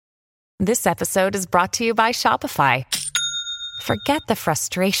This episode is brought to you by Shopify. Forget the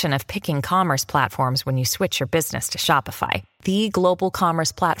frustration of picking commerce platforms when you switch your business to Shopify, the global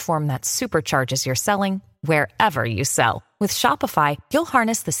commerce platform that supercharges your selling wherever you sell. With Shopify, you'll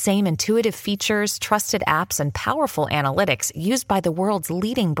harness the same intuitive features, trusted apps, and powerful analytics used by the world's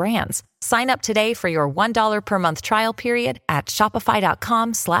leading brands. Sign up today for your $1 per month trial period at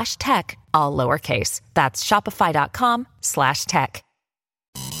shopify.com/tech, all lowercase. That's shopify.com/tech.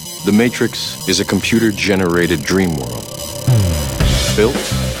 The Matrix is a computer-generated dream world, built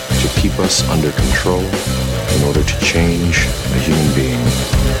to keep us under control in order to change a human being.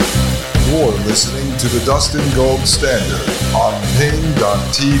 You're listening to the Dustin Gold Standard on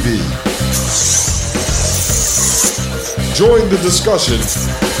Pain.tv. Join the discussion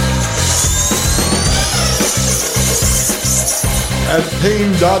at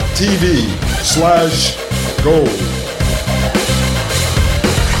Pain.tv/gold.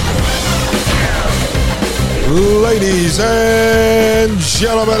 Ladies and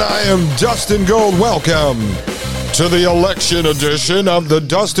gentlemen, I am Dustin Gold. Welcome to the election edition of the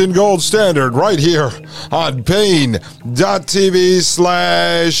Dustin Gold Standard right here on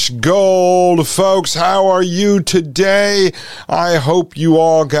Pain.tv/gold. Folks, how are you today? I hope you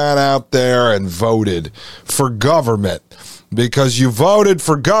all got out there and voted for government, because you voted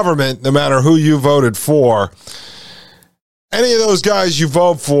for government no matter who you voted for. Any of those guys you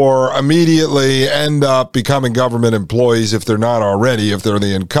vote for immediately end up becoming government employees if they're not already, if they're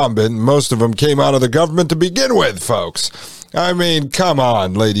the incumbent. Most of them came out of the government to begin with, folks. I mean, come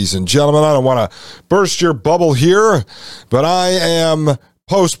on, ladies and gentlemen. I don't want to burst your bubble here, but I am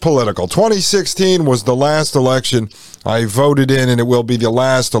post-political. 2016 was the last election I voted in, and it will be the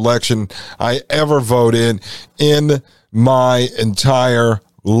last election I ever vote in my entire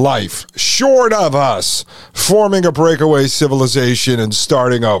life, short of us forming a breakaway civilization and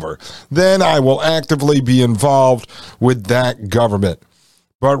starting over. Then I will actively be involved with that government.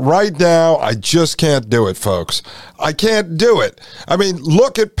 But right now, I just can't do it, folks. I can't do it. I mean,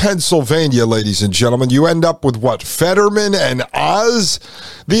 look at Pennsylvania, ladies and gentlemen. You end up with what? Fetterman and Oz?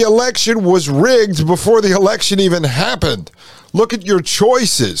 The election was rigged before the election even happened. Look at your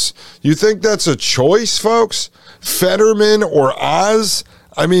choices. You think that's a choice, folks? Fetterman or Oz?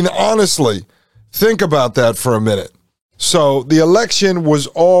 I mean, honestly, think about that for a minute. So the election was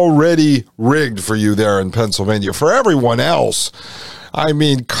already rigged for you there in Pennsylvania. For everyone else, I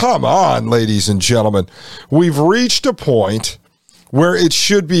mean, come on, ladies and gentlemen. We've reached a point where it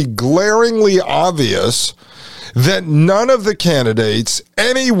should be glaringly obvious that none of the candidates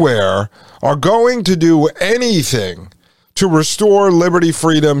anywhere are going to do anything to restore liberty,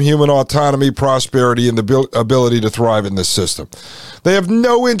 freedom, human autonomy, prosperity, and the ability to thrive in this system. They have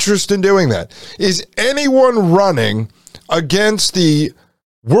no interest in doing that. Is anyone running against the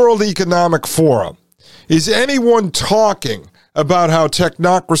World Economic Forum? Is anyone talking about how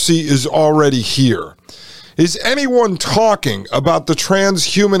technocracy is already here? Is anyone talking about the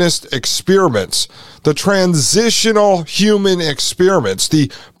transhumanist experiments, the transitional human experiments,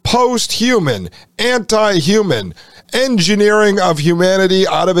 the post-human, anti-human, engineering of humanity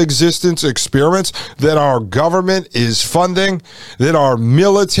out of existence experiments that our government is funding, that our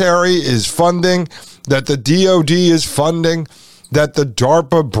military is funding, that the DOD is funding, that the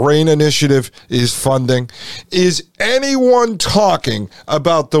DARPA Brain Initiative is funding? Is anyone talking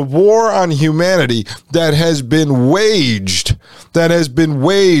about the war on humanity that has been waged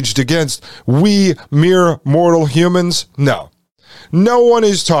against we mere mortal humans? No. No one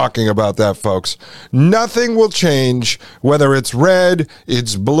is talking about that, folks. Nothing will change, whether it's red,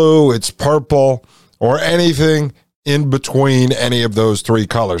 it's blue, it's purple, or anything in between any of those three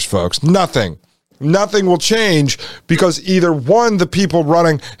colors, folks. Nothing. Nothing will change because either one, the people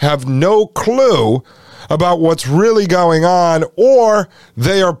running have no clue about what's really going on, or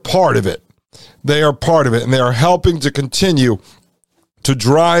they are part of it. They are part of it, and they are helping to continue to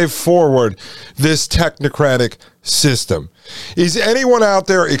drive forward this technocratic system. Is anyone out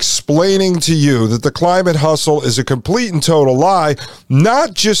there explaining to you that the climate hustle is a complete and total lie,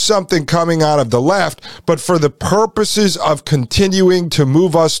 not just something coming out of the left, but for the purposes of continuing to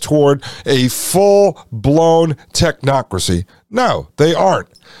move us toward a full-blown technocracy? No, they aren't.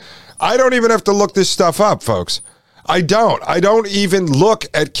 I don't even have to look this stuff up, folks. I don't even look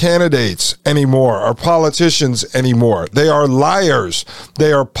at candidates anymore or politicians anymore. They are liars.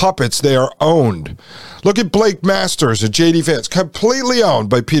 They are puppets. They are owned. Look at Blake Masters at JD Vance, completely owned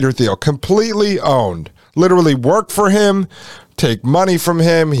by Peter Thiel, completely owned. Literally work for him, take money from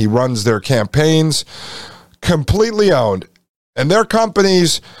him. He runs their campaigns, completely owned. And their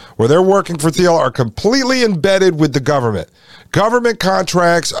companies where they're working for Thiel are completely embedded with the government, government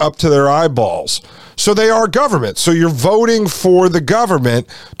contracts up to their eyeballs. So they are government. So you're voting for the government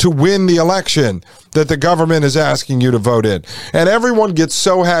to win the election that the government is asking you to vote in. And everyone gets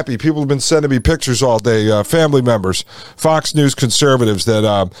so happy. People have been sending me pictures all day, family members, Fox News conservatives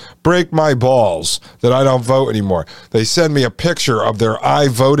that break my balls that I don't vote anymore. They send me a picture of their I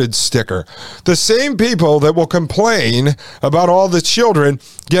voted sticker. The same people that will complain about all the children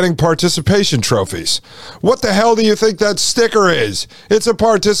getting participation trophies. What the hell do you think that sticker is? It's a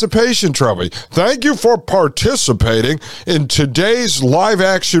participation trophy. Thank you for participating in today's live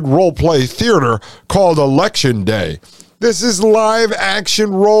action role play theater called Election Day. This is live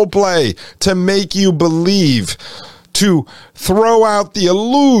action role play to make you believe, to throw out the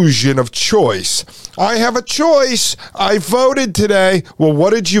illusion of choice. I have a choice. I voted today. Well,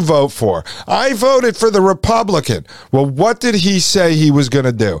 what did you vote for? I voted for the Republican. Well, what did he say he was going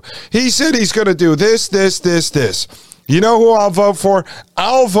to do? He said he's going to do this, this, this, this. You know who I'll vote for?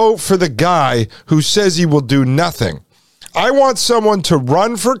 I'll vote for the guy who says he will do nothing. I want someone to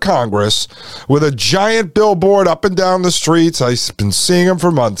run for Congress with a giant billboard up and down the streets. I've been seeing them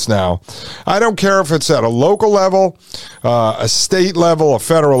for months now. I don't care if it's at a local level, a state level, a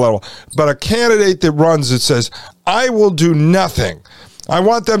federal level, but a candidate that runs that says, I will do nothing. I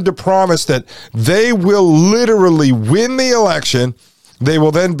want them to promise that they will literally win the election. They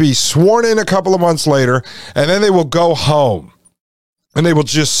will then be sworn in a couple of months later, and then they will go home. And they will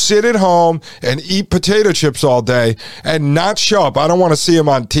just sit at home and eat potato chips all day and not show up. I don't want to see them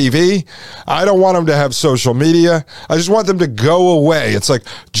on TV. I don't want them to have social media. I just want them to go away. It's like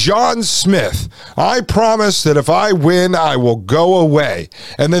John Smith. I promise that if I win, I will go away.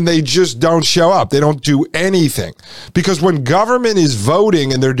 And then they just don't show up. They don't do anything. Because when government is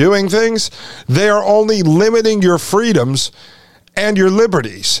voting and they're doing things, they are only limiting your freedoms and your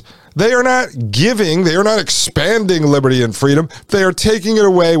liberties. They are not giving, they are not expanding liberty and freedom. They are taking it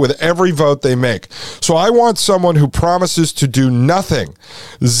away with every vote they make. So I want someone who promises to do nothing.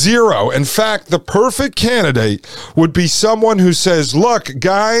 Zero. In fact, the perfect candidate would be someone who says, look,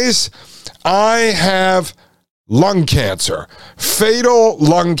 guys, I have lung cancer, fatal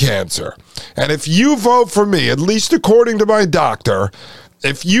lung cancer. And if you vote for me, at least according to my doctor,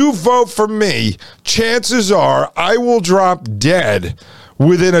 if you vote for me, chances are I will drop dead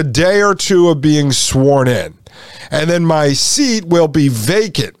within a day or two of being sworn in. And then my seat will be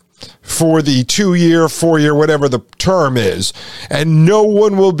vacant for the 2-year, 4-year, whatever the term is, and no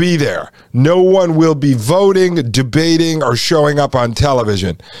one will be there. No one will be voting, debating, or showing up on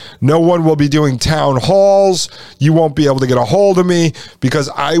television. No one will be doing town halls. You won't be able to get a hold of me because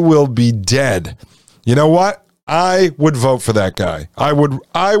I will be dead. You know what? I would vote for that guy. I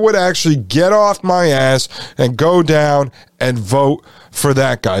would actually get off my ass and go down and vote for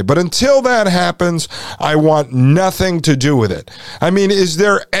that guy. But until that happens, I want nothing to do with it. I mean, is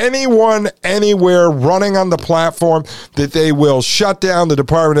there anyone anywhere running on the platform that they will shut down the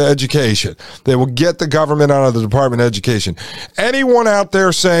Department of Education? They will get the government out of the Department of Education. Anyone out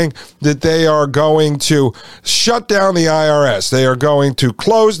there saying that they are going to shut down the IRS? They are going to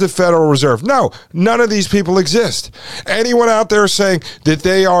close the Federal Reserve? No, none of these people exist. Anyone out there saying that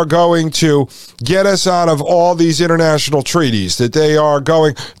they are going to get us out of all these international treaties, that they are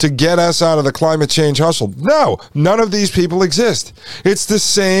going to get us out of the climate change hustle? No, none of these people exist. It's the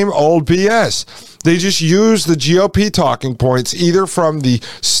same old BS. They just use the GOP talking points either from the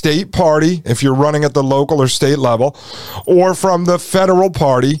state party, if you're running at the local or state level, or from the federal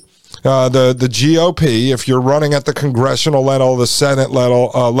party, the GOP, if you're running at the congressional level, the Senate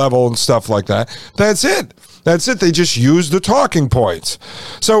level and stuff like that. That's it. That's it. They just use the talking points.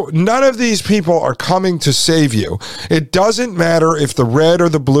 So none of these people are coming to save you. It doesn't matter if the red or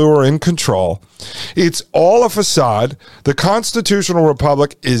the blue are in control. It's all a facade. The constitutional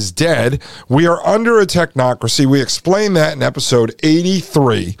republic is dead. We are under a technocracy. We explained that in episode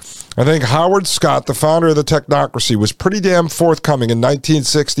 83. I think Howard Scott, the founder of the Technocracy, was pretty damn forthcoming in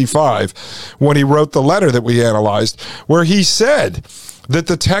 1965 when he wrote the letter that we analyzed, where he said that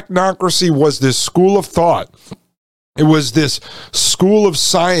the Technocracy was this school of thought. It was this school of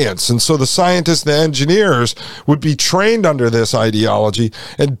science. And so the scientists and the engineers would be trained under this ideology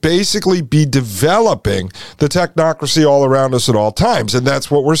and basically be developing the technocracy all around us at all times. And that's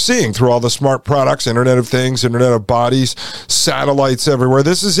what we're seeing through all the smart products, Internet of Things, Internet of Bodies, satellites everywhere.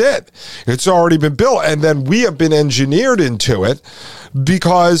 This is it. It's already been built. And then we have been engineered into it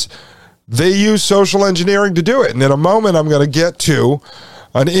because they use social engineering to do it. And in a moment, I'm going to get to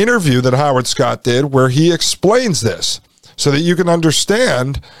an interview that Howard Scott did where he explains this so that you can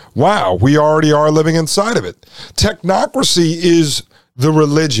understand, wow, we already are living inside of it. Technocracy is the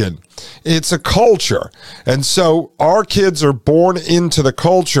religion. It's a culture. And so our kids are born into the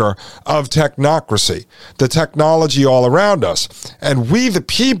culture of technocracy, the technology all around us. And we, the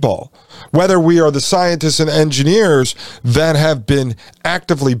people, whether we are the scientists and engineers that have been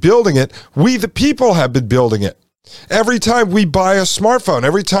actively building it, we, the people, have been building it. Every time we buy a smartphone,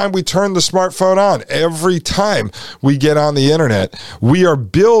 every time we turn the smartphone on, every time we get on the internet, we are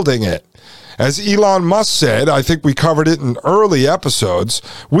building it. As Elon Musk said, I think we covered it in early episodes,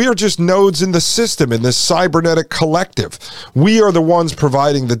 we are just nodes in the system, in this cybernetic collective. We are the ones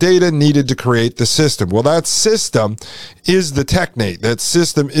providing the data needed to create the system. Well, that system is the technate. That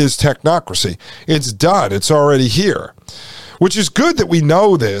system is technocracy. It's done. It's already here. Which is good that we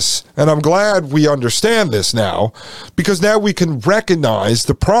know this, and I'm glad we understand this now, because now we can recognize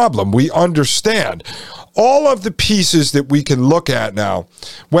the problem. We understand all of the pieces that we can look at now,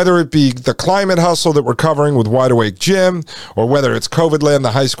 whether it be the climate hustle that we're covering with Wide Awake Jim, or whether it's COVID Land,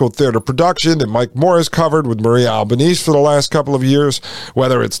 the high school theater production that Mike Moore has covered with Maria Albanese for the last couple of years,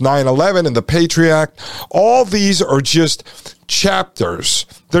 whether it's 9/11 and the Patriot Act, all these are just chapters.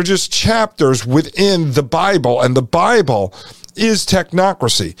 They're just chapters within the Bible, and the Bible is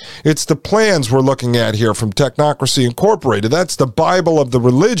technocracy. It's the plans we're looking at here from Technocracy Incorporated. That's the Bible of the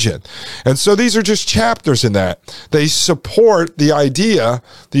religion. And so these are just chapters in that. They support the idea,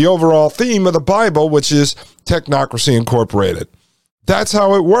 the overall theme of the Bible, which is Technocracy Incorporated. That's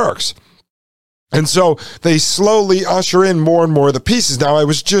how it works. And so they slowly usher in more and more of the pieces. Now, I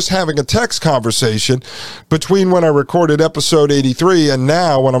was just having a text conversation between when I recorded episode 83 and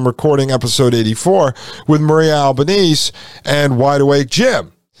now when I'm recording episode 84 with Maria Albanese and Wide Awake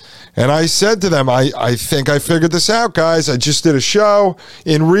Jim. And I said to them, I think I figured this out, guys. I just did a show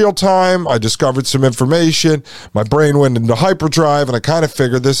in real time. I discovered some information. My brain went into hyperdrive, and I kind of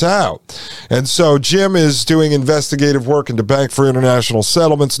figured this out. And so Jim is doing investigative work into Bank for International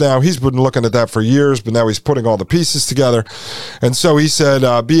Settlements now. He's been looking at that for years, but now he's putting all the pieces together. And so he said,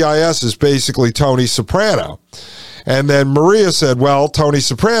 BIS is basically Tony Soprano. And then Maria said, well, Tony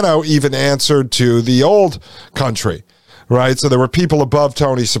Soprano even answered to the old country. Right? So there were people above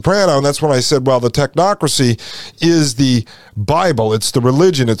Tony Soprano, and that's when I said, well, the technocracy is the Bible. It's the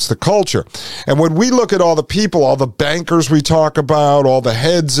religion. It's the culture. And when we look at all the people, all the bankers we talk about, all the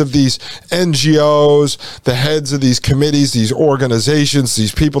heads of these NGOs, the heads of these committees, these organizations,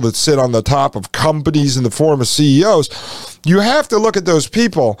 these people that sit on the top of companies in the form of CEOs, you have to look at those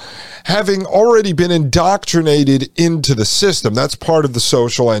people having already been indoctrinated into the system. That's part of the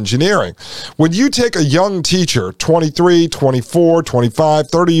social engineering. When you take a young teacher, 23, 24, 25,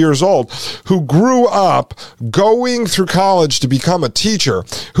 30 years old, who grew up going through college to become a teacher,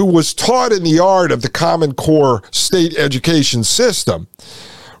 who was taught in the art of the Common Core state education system,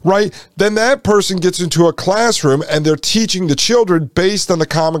 right? Then that person gets into a classroom and they're teaching the children based on the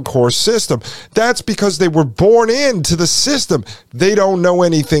Common Core system. That's because they were born into the system. They don't know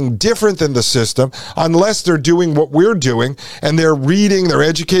anything different than the system unless they're doing what we're doing, and they're reading, they're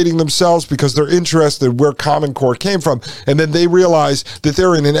educating themselves because they're interested in where Common Core came from. And then they realize that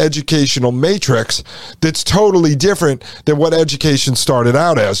they're in an educational matrix that's totally different than what education started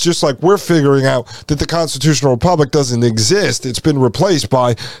out as. Just like we're figuring out that the Constitutional Republic doesn't exist. It's been replaced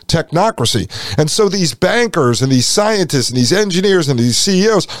by technocracy. And so these bankers and these scientists and these engineers and these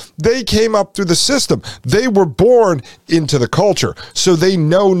CEOs, they came up through the system. They were born into the culture. So they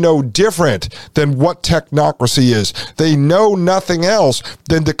know no different than what technocracy is. They know nothing else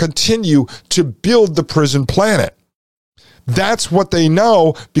than to continue to build the prison planet. That's what they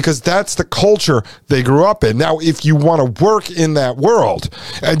know because that's the culture they grew up in. Now, if you want to work in that world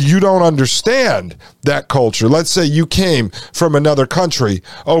and you don't understand that culture, let's say you came from another country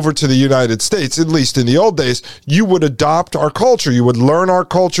over to the United States, at least in the old days, you would adopt our culture. You would learn our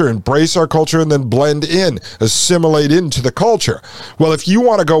culture, embrace our culture, and then blend in, assimilate into the culture. Well, if you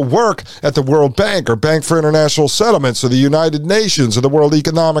want to go work at the World Bank or Bank for International Settlements or the United Nations or the World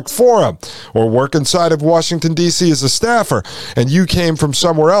Economic Forum or work inside of Washington, D.C. as a staffer, and you came from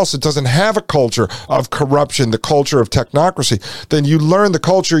somewhere else that doesn't have a culture of corruption, the culture of technocracy, then you learn the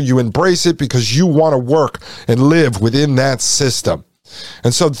culture, you embrace it because you want to work and live within that system.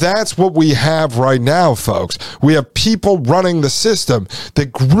 And so that's what we have right now, folks. We have people running the system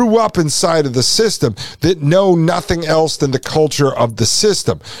that grew up inside of the system that know nothing else than the culture of the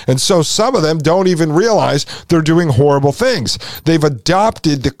system. And so some of them don't even realize they're doing horrible things. They've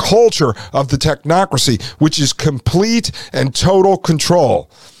adopted the culture of the technocracy, which is complete and total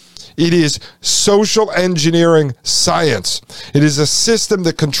control. It is social engineering science. It is a system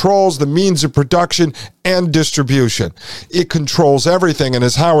that controls the means of production and distribution. It controls everything. And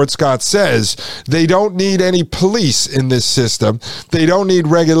as Howard Scott says, they don't need any police in this system. They don't need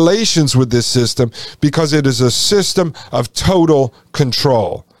regulations with this system because it is a system of total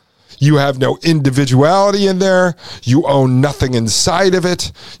control. You have no individuality in there. You own nothing inside of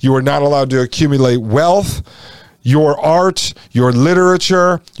it. You are not allowed to accumulate wealth. Your art, your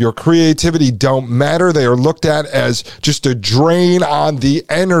literature, your creativity don't matter. They are looked at as just a drain on the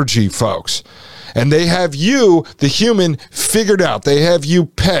energy, folks. And they have you, the human, figured out. They have you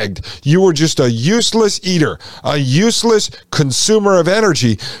pegged. You are just a useless eater, a useless consumer of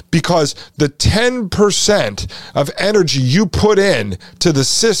energy, because the 10% of energy you put in to the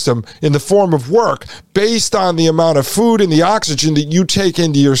system in the form of work, based on the amount of food and the oxygen that you take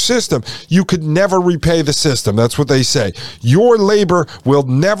into your system, you could never repay the system. That's what they say. Your labor will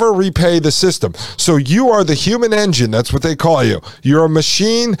never repay the system. So you are the human engine. That's what they call you. You're a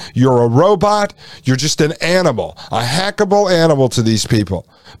machine. You're a robot. You're just an animal, a hackable animal to these people.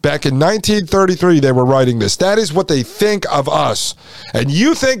 Back in 1933, they were writing this. That is what they think of us. And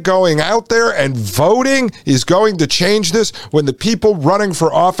you think going out there and voting is going to change this when the people running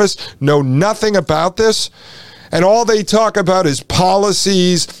for office know nothing about this? And all they talk about is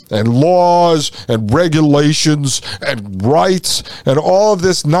policies and laws and regulations and rights and all of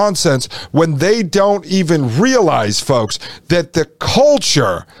this nonsense, when they don't even realize, folks, that the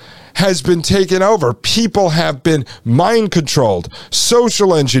culture has been taken over. People have been mind controlled,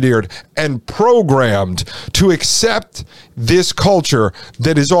 social engineered, and programmed to accept this culture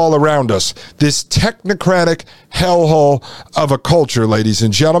that is all around us. This technocratic hellhole of a culture, ladies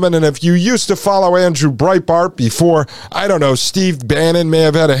and gentlemen. And if you used to follow Andrew Breitbart before, I don't know, Steve Bannon may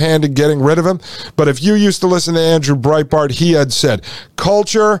have had a hand in getting rid of him. But if you used to listen to Andrew Breitbart, he had said,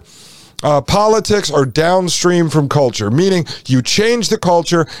 politics are downstream from culture, meaning you change the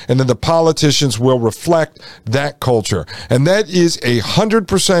culture and then the politicians will reflect that culture. And that is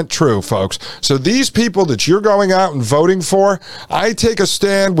 100% true, folks. So these people that you're going out and voting for, I take a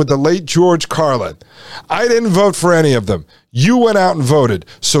stand with the late George Carlin. I didn't vote for any of them. You went out and voted.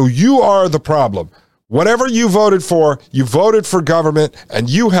 So you are the problem. Whatever you voted for government, and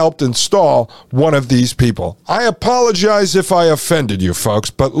you helped install one of these people. I apologize if I offended you, folks,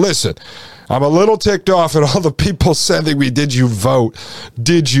 but listen, I'm a little ticked off at all the people sending me, did you vote?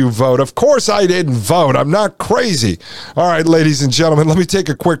 Did you vote? Of course I didn't vote. I'm not crazy. All right, ladies and gentlemen, let me take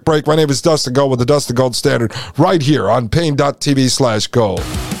a quick break. My name is Dustin Gold with the Dustin Gold Standard right here on Pain.tv/gold.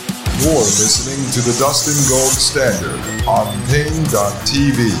 You're listening to the Dustin Gold Standard on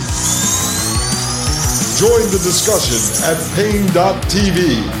Pain.tv. Join the discussion at Pain.tv/gold.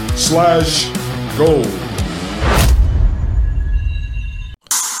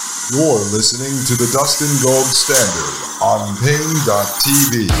 You're listening to the Dustin Gold Standard on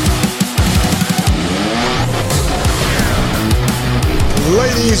Pain.tv.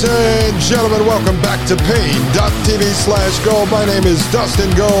 Ladies and gentlemen, welcome back to Pain.tv/gold. My name is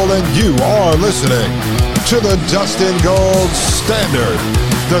Dustin Gold, and you are listening to the Dustin Gold Standard.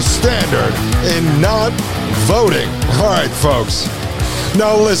 The standard in not voting. All right, folks.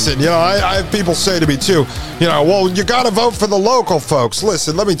 Now, listen, I have people say to me, too, well, you got to vote for the local folks.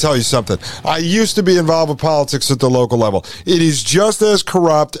 Listen, let me tell you something. I used to be involved with politics at the local level. It is just as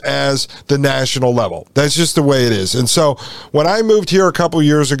corrupt as the national level. That's just the way it is. And so when I moved here a couple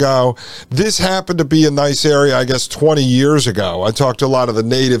years ago, this happened to be a nice area, I guess, 20 years ago. I talked to a lot of the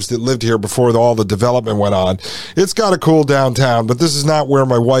natives that lived here before all the development went on. It's got a cool downtown, but this is not where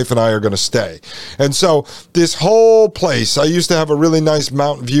my wife and I are going to stay. And so this whole place, I used to have a really nice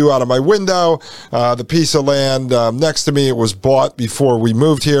mountain view out of my window. The piece of land next to me, it was bought before we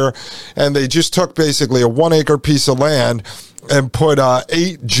moved here, and they just took basically a 1 acre piece of land and put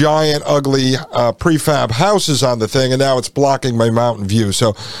 8 giant, ugly prefab houses on the thing, and now it's blocking my mountain view.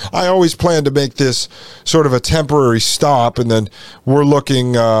 So I always planned to make this sort of a temporary stop, and then we're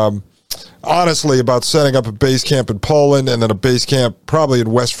looking honestly about setting up a base camp in Poland and then a base camp probably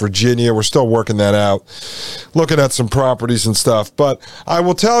in West Virginia. We're still working that out, looking at some properties and stuff. But I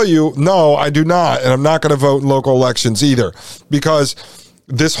will tell you, no, I do not, and I'm not going to vote in local elections either, because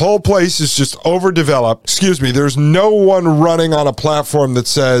this whole place is just overdeveloped. Excuse me, there's no one running on a platform that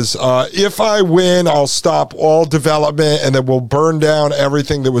says, if I win, I'll stop all development and then we'll burn down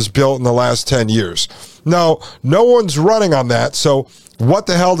everything that was built in the last 10 years. No one's running on that. So what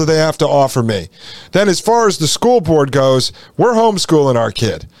the hell do they have to offer me? Then as far as the school board goes, we're homeschooling our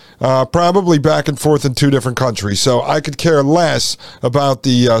kid, probably back and forth in 2 different countries. So I could care less about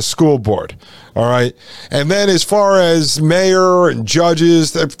the school board. All right. And then as far as mayor and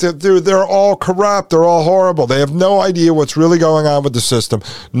judges, they're all corrupt. They're all horrible. They have no idea what's really going on with the system.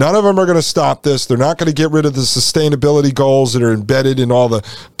 None of them are going to stop this. They're not going to get rid of the sustainability goals that are embedded in all the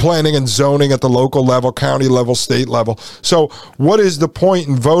planning and zoning at the local level, county level, state level. So what is the point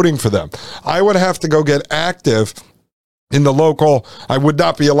in voting for them? I would have to go get active in the local. I would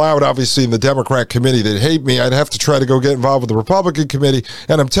not be allowed, obviously, in the Democrat committee. They'd hate me. I'd have to try to go get involved with the Republican committee.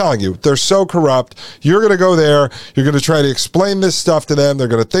 And I'm telling you, they're so corrupt. You're going to go there. You're going to try to explain this stuff to them. They're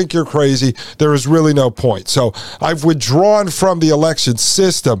going to think you're crazy. There is really no point. So I've withdrawn from the election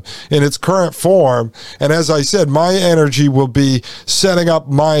system in its current form. And as I said, my energy will be setting up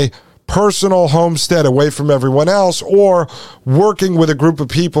my personal homestead away from everyone else, or working with a group of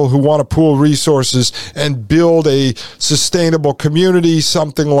people who want to pool resources and build a sustainable community,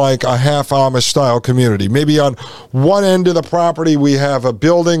 something like a half Amish style community. Maybe on one end of the property, we have a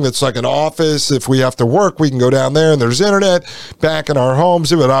building that's like an office. If we have to work, we can go down there and there's internet. Back in our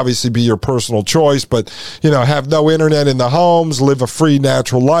homes, it would obviously be your personal choice, but, have no internet in the homes, live a free,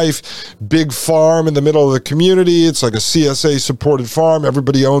 natural life, big farm in the middle of the community. It's like a CSA supported farm.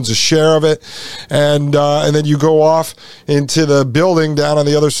 Everybody owns a share of it, and then you go off into the building down on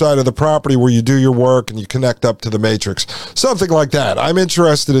the other side of the property where you do your work and you connect up to the matrix, something like that. I'm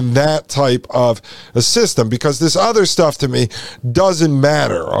interested in that type of a system because this other stuff to me doesn't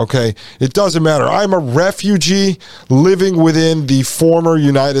matter. Okay, it doesn't matter. I'm a refugee living within the former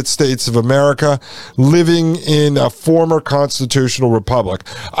United States of America, living in a former constitutional republic.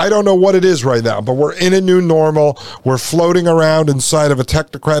 I don't know what it is right now, but we're in a new normal. We're floating around inside of a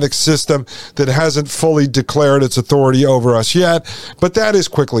technocratic system that hasn't fully declared its authority over us yet, but that is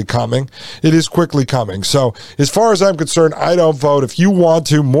quickly coming. It is quickly coming. So as far as I'm concerned, I don't vote. If you want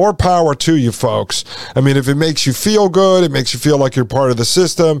to, more power to you folks. I mean, if it makes you feel good, it makes you feel like you're part of the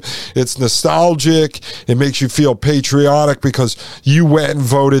system, it's nostalgic, it makes you feel patriotic because you went and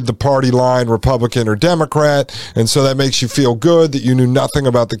voted the party line, Republican or Democrat, and so that makes you feel good that you knew nothing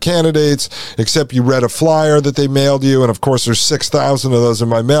about the candidates except you read a flyer that they mailed you, and of course there's 6,000 of those in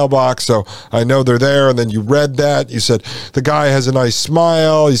my mailbox. So I know they're there. And then you read that. You said, the guy has a nice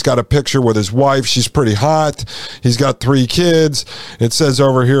smile. He's got a picture with his wife. She's pretty hot. He's got 3 kids. It says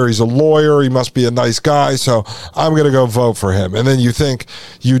over here, he's a lawyer. He must be a nice guy. So I'm going to go vote for him. And then you think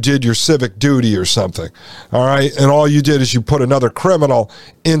you did your civic duty or something. All right. And all you did is you put another criminal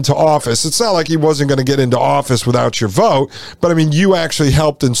into office. It's not like he wasn't going to get into office without your vote. But I mean, you actually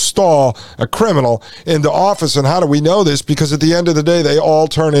helped install a criminal into office. And how do we know this? Because at the end of the day, they all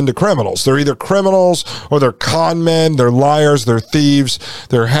turn into criminals. They're either criminals or they're con men, they're liars, they're thieves,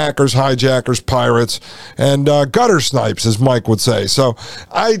 they're hackers, hijackers, pirates, and gutter snipes, as Mike would say. So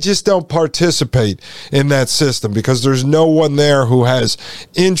I just don't participate in that system because there's no one there who has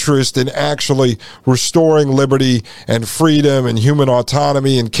interest in actually restoring liberty and freedom and human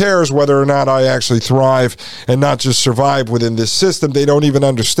autonomy and cares whether or not I actually thrive and not just survive within this system. They don't even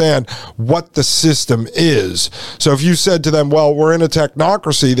understand what the system is. So if you said to them, well, we're in a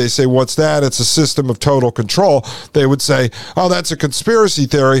technocracy, they say, what's that? It's a system of total control. They would say, oh, that's a conspiracy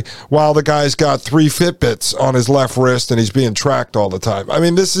theory, while the guy's got 3 Fitbits on his left wrist and he's being tracked all the time. I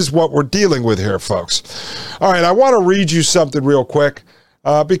mean, this is what we're dealing with here, folks. All right, I want to read you something real quick.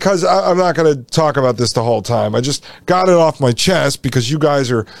 Because I'm not going to talk about this the whole time. I just got it off my chest because you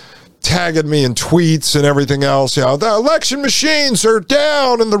guys are tagging me in tweets and everything else. The election machines are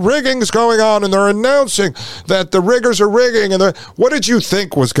down and the rigging's going on and they're announcing that the riggers are rigging. And what did you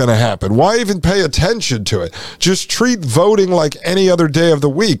think was going to happen? Why even pay attention to it? Just treat voting like any other day of the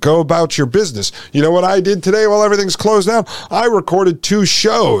week. Go about your business. You know what I did today while everything's closed down? I recorded 2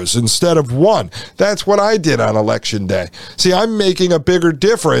 shows instead of 1. That's what I did on election day. See, I'm making a bigger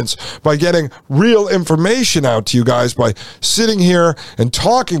difference by getting real information out to you guys by sitting here and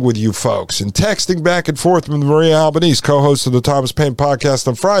talking with you folks and texting back and forth with Maria Albanese, co-host of the Thomas Paine podcast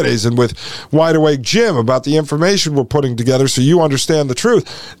on Fridays, and with Wide Awake Jim about the information we're putting together so you understand the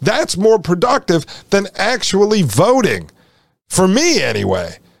truth. That's more productive than actually voting. For me,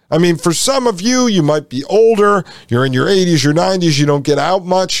 anyway. I mean, for some of you, you might be older, you're in your 80s, your 90s, you don't get out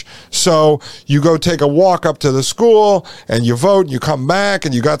much, so you go take a walk up to the school and you vote and you come back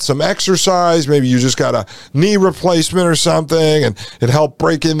and you got some exercise, maybe you just got a knee replacement or something and it helped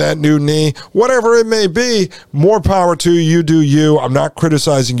break in that new knee, whatever it may be, more power to you, you do you. I'm not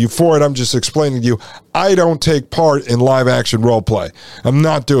criticizing you for it, I'm just explaining to you, I don't take part in live action role play. I'm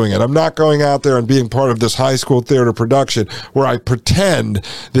not doing it. I'm not going out there and being part of this high school theater production where I pretend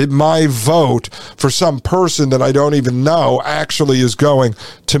that my vote for some person that I don't even know actually is going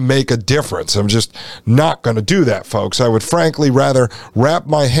to make a difference. I'm just not going to do that, folks. I would frankly rather wrap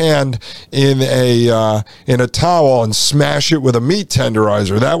my hand in a towel and smash it with a meat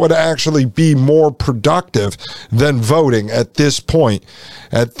tenderizer. That would actually be more productive than voting at this point,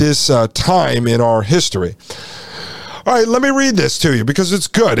 at this time in our history. All right, let me read this to you because it's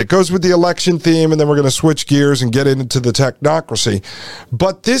good. It goes with the election theme, and then we're going to switch gears and get into the technocracy.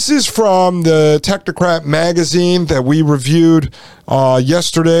 But this is from the Technocrat magazine that we reviewed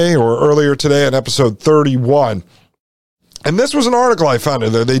yesterday or earlier today in episode 31. And this was an article I found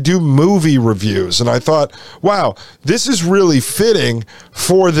in there. They do movie reviews, and I thought, wow, this is really fitting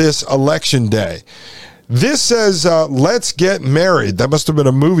for this election day. This says, let's get married. That must have been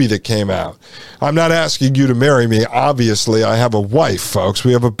a movie that came out. I'm not asking you to marry me. Obviously, I have a wife, folks.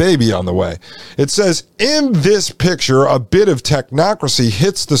 We have a baby on the way. It says, in this picture, a bit of technocracy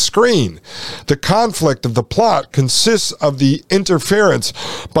hits the screen. The conflict of the plot consists of the interference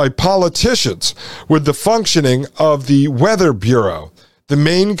by politicians with the functioning of the Weather Bureau. The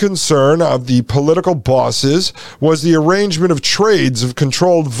main concern of the political bosses was the arrangement of trades of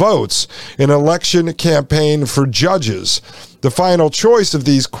controlled votes in an election campaign for judges. The final choice of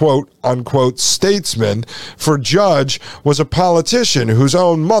these quote-unquote statesmen for judge was a politician whose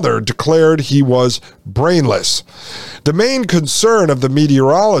own mother declared he was brainless. The main concern of the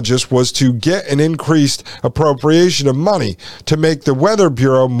meteorologist was to get an increased appropriation of money to make the Weather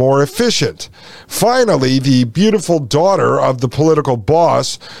Bureau more efficient. Finally, the beautiful daughter of the political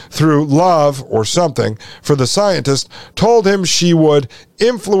boss, through love or something for the scientist, told him she would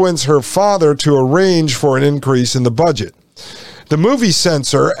influence her father to arrange for an increase in the budget. The movie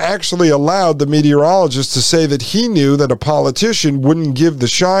censor actually allowed the meteorologist to say that he knew that a politician wouldn't give the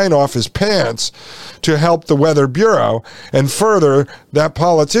shine off his pants to help the Weather Bureau, and further, that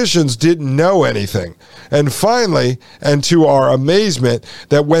politicians didn't know anything. And finally, and to our amazement,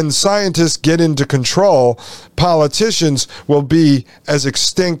 that when scientists get into control, politicians will be as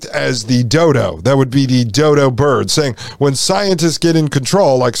extinct as the dodo. That would be the dodo bird, saying when scientists get in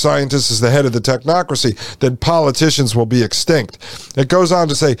control, like scientists is the head of the technocracy, then politicians will be extinct. It goes on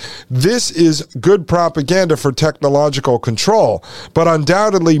to say, this is good propaganda for technological control, but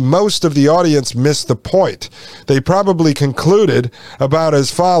undoubtedly most of the audience missed the point. They probably concluded about as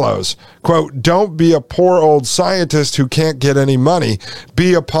follows, quote, don't be a poor old scientist who can't get any money,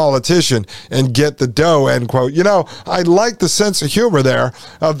 be a politician and get the dough, end quote. You know, I like the sense of humor there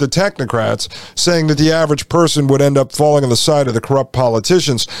of the technocrats saying that the average person would end up falling on the side of the corrupt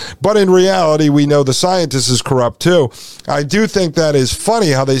politicians, but in reality, we know the scientist is corrupt too. I do think that is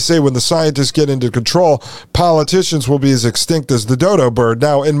funny how they say when the scientists get into control, politicians will be as extinct as the dodo bird.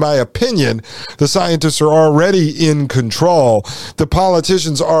 Now, in my opinion, the scientists are already in control. The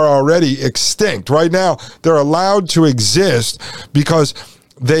politicians are already extinct. Right now, they're allowed to exist because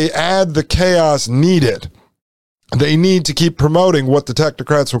they add the chaos needed. They need to keep promoting what the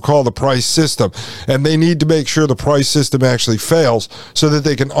technocrats will call the price system, and they need to make sure the price system actually fails so that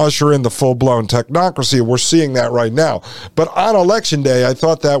they can usher in the full-blown technocracy. We're seeing that right now. But on Election Day, I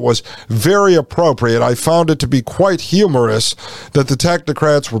thought that was very appropriate. I found it to be quite humorous that the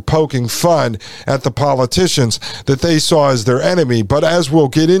technocrats were poking fun at the politicians that they saw as their enemy. But as we'll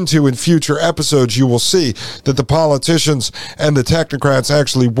get into in future episodes, you will see that the politicians and the technocrats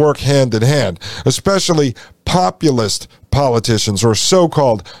actually work hand in hand, especially populist politicians or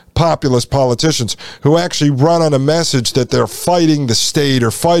so-called populist politicians who actually run on a message that they're fighting the state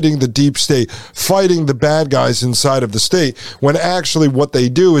or fighting the deep state, fighting the bad guys inside of the state, when actually what they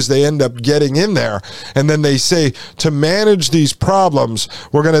do is they end up getting in there and then they say, to manage these problems,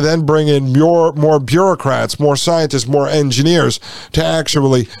 we're going to then bring in more bureaucrats, more scientists, more engineers to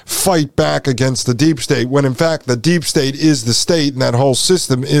actually fight back against the deep state, when in fact the deep state is the state and that whole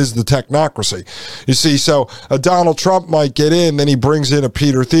system is the technocracy. You see, so a Donald Trump might get in, then he brings in a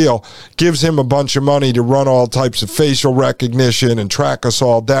Peter Thiel, gives him a bunch of money to run all types of facial recognition and track us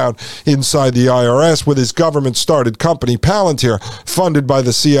all down inside the IRS with his government-started company, Palantir, funded by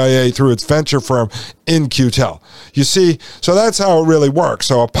the CIA through its venture firm, in QTEL. You see, so that's how it really works.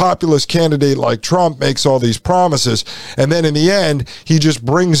 So a populist candidate like Trump makes all these promises, and then in the end, he just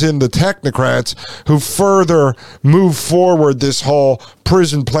brings in the technocrats who further move forward this whole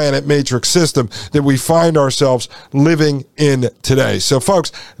prison planet matrix system that we find ourselves living in today. So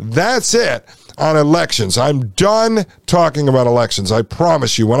folks, that's it on elections. I'm done talking about elections. I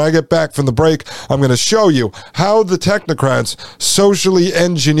promise you, when I get back from the break, I'm going to show you how the technocrats socially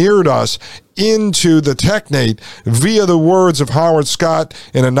engineered us into the technate via the words of Howard Scott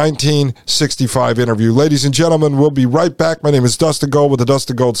in a 1965 interview. Ladies and gentlemen, we'll be right back. My name is Dustin Gold with the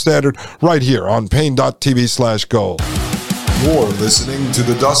Dustin Gold Standard right here on Paine.tv/gold. You're listening to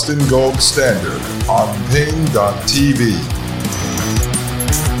the Dustin Gold Standard on Paine.tv.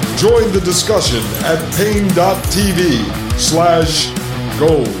 Join the discussion at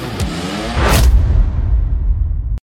Paine.tv/gold.